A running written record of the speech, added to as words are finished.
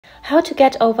how to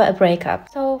get over a breakup.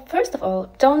 So first of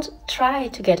all, don't try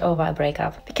to get over a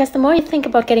breakup, because the more you think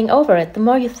about getting over it, the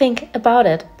more you think about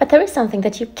it. But there is something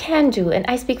that you can do, and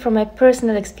I speak from my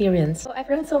personal experience. So I've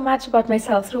learned so much about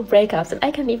myself through breakups, and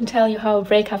I can even tell you how a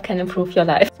breakup can improve your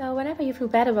life. So whenever you feel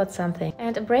bad about something,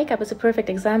 and a breakup is a perfect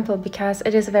example because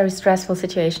it is a very stressful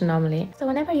situation normally. So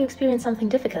whenever you experience something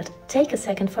difficult, take a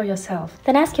second for yourself.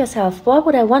 Then ask yourself, what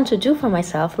would I want to do for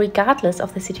myself regardless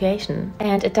of the situation?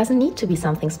 And it doesn't need to be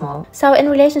something small. So in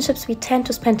relationships, we tend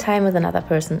to spend time with another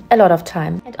person, a lot of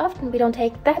time. And often we don't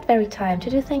take that very time to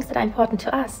do things that are important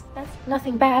to us. That's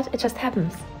nothing bad, it just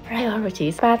happens.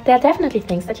 Priorities. But there are definitely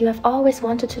things that you have always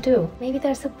wanted to do. Maybe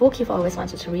there's a book you've always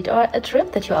wanted to read, or a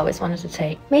trip that you always wanted to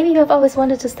take. Maybe you have always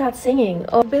wanted to start singing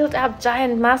or build up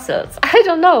giant muscles. I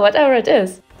don't know, whatever it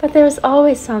is. But there is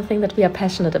always something that we are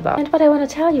passionate about. And what I want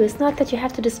to tell you is not that you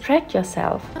have to distract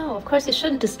yourself. No, of course you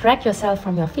shouldn't distract yourself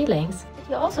from your feelings. But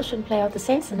you also shouldn't play out the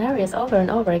same scenarios over and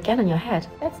over again in your head.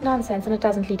 That's nonsense and it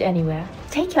doesn't lead anywhere.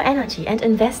 Take your energy and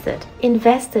invest it.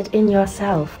 Invest it in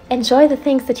yourself. Enjoy the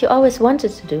things that you always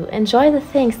wanted to do. Enjoy the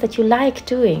things that you like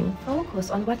doing.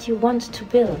 Focus on what you want to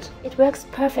build. It works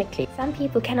perfectly. Some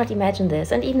people cannot imagine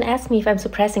this and even ask me if I'm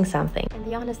suppressing something. And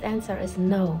the honest answer is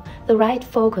no. The right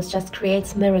focus just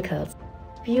creates miracles.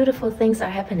 Beautiful things are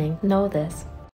happening. Know this.